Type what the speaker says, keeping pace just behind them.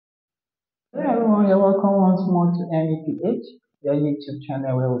Hey everyone, you're welcome once more to MEPH, your YouTube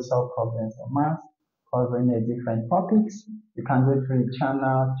channel where we solve problems of math, covering different topics. You can go through the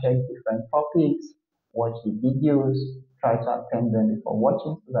channel, check different topics, watch the videos, try to attend them before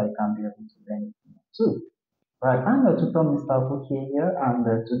watching so that you can be able to learn it too. Right, I'm the tutor Mr. Buki here, and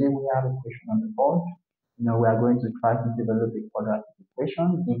today we have a question on the board. We are going to try to develop a quadratic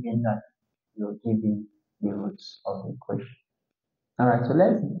equation given that you're given the roots of the equation. All right, so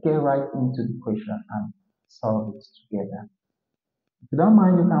let's get right into the question and solve it together. If you don't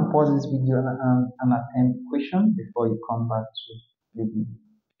mind, you can pause this video and attempt the question before you come back to the video.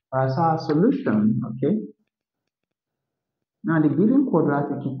 All right, so our solution, okay? Now the given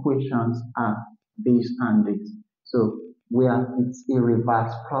quadratic equations are this and this. So it's a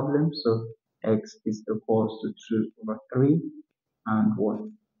reverse problem. So x is equals to 2 over 3 and what?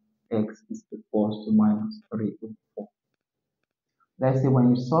 X is equals to minus 3 over 4. Let's say when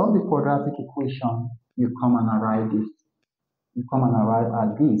you solve the quadratic equation, you come and arrive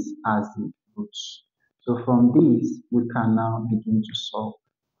at this as the roots. So from this, we can now begin to solve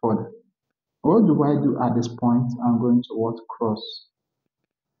further. What do I do at this point? I'm going to what? Cross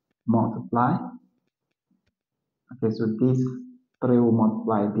multiply. Okay, so this 3 will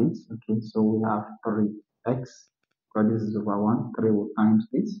multiply this. Okay, so we have 3x, because this is over 1. 3 will times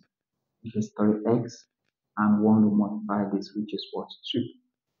this, which is 3x, and 1 will multiply this, which is what? 2.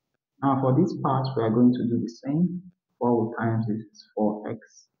 Now for this part, we are going to do the same. 4 will times this is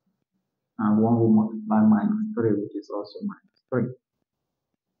 4x, and 1 will multiply minus 3, which is also minus 3.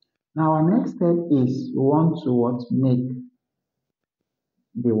 Now our next step is we want to what? Make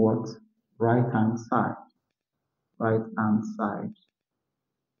the what? Right hand side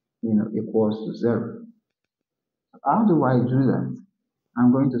equals to 0. How do I do that?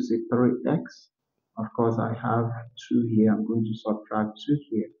 I'm going to say 3x. Of course, I have 2 here. I'm going to subtract 2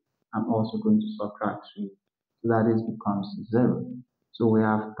 here. I'm also going to subtract 2. So that is becomes 0. So we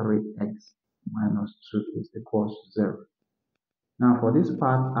have 3x minus 2 is equals to 0. Now for this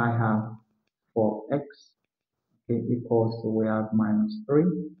part, I have 4x equals to, we have minus 3.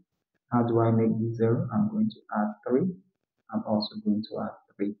 How do I make this 0? I'm going to add 3. I'm also going to add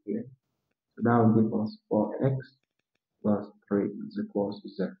 3 here. So that will give us 4x plus 3 is equals to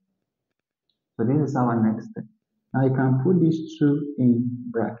 0. So this is our next step. Now you can put these two in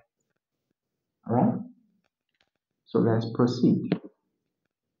brackets. Alright? So let's proceed.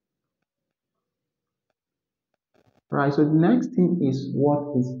 Right, so the next thing is,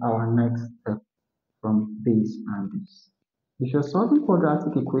 what is our next step from this and this? If you're solving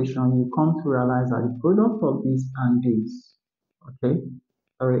quadratic equation, you come to realize that the product of this and this, okay,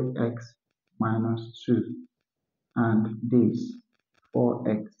 3x minus 2, and this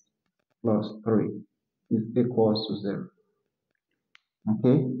 4x plus 3 is equals to 0.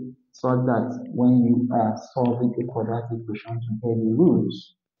 Okay, so that when you are solving a quadratic equation to get the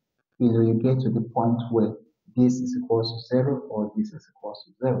roots, you get to the point where this is equals to 0 or this is equals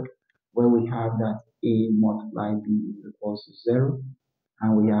to 0, where we have that a multiply b is equals to 0,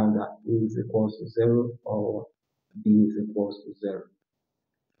 and we have that a is equals to 0 or b is equals to 0.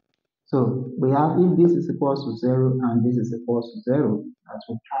 So we have, if this is equals to 0 and this is equals to 0, that's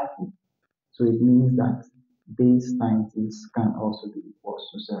what trifle. So it means that this times this can also be equals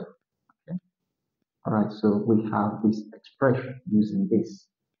to 0. Okay. All right, so we have this expression using this,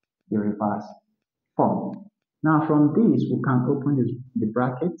 the reverse form. Now from this, we can open the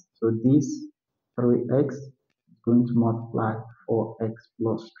bracket. So this 3x is going to multiply 4x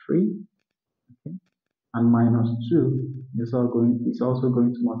plus 3, okay? And minus 2 is also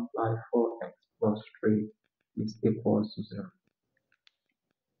going to multiply 4x plus 3 is equals to 0.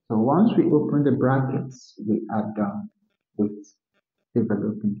 So once we open the brackets, we are done with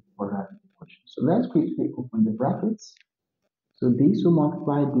developing the quadratic equation. So let's quickly open the brackets. So this will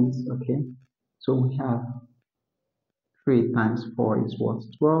multiply this, okay? So we have 3 times 4 is what?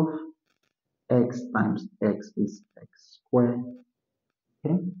 12. X times x is x squared.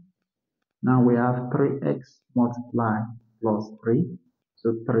 Okay. Now we have 3x multiply plus 3.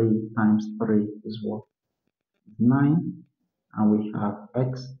 So 3 times 3 is what? 9. And we have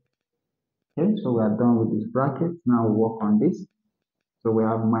x. Okay, so we are done with this bracket. Now we work on this. So we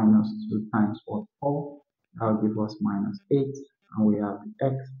have minus 2 times what? 4. That will give us minus 8. And we have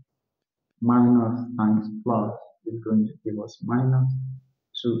x. Minus times plus is going to give us minus.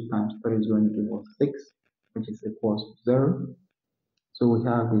 2 times 3 is going to give us 6, which is equals to 0. So we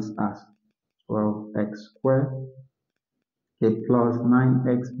have this as 12x squared, okay, plus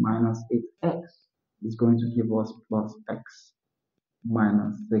 9x minus 8x is going to give us plus x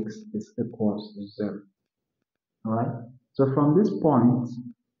minus 6 is equals to 0. All right. So from this point,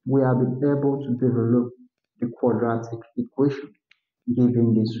 we have been able to develop the quadratic equation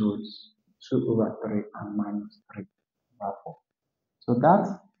given these rules 2 over 3 and minus 3 over 4. So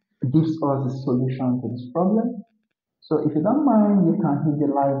that gives us the solution to this problem. So if you don't mind, you can hit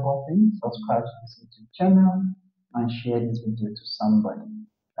the like button, subscribe to this YouTube channel, and share this video to somebody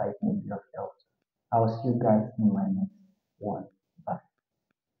that it may be of help. I will see you guys in my next one.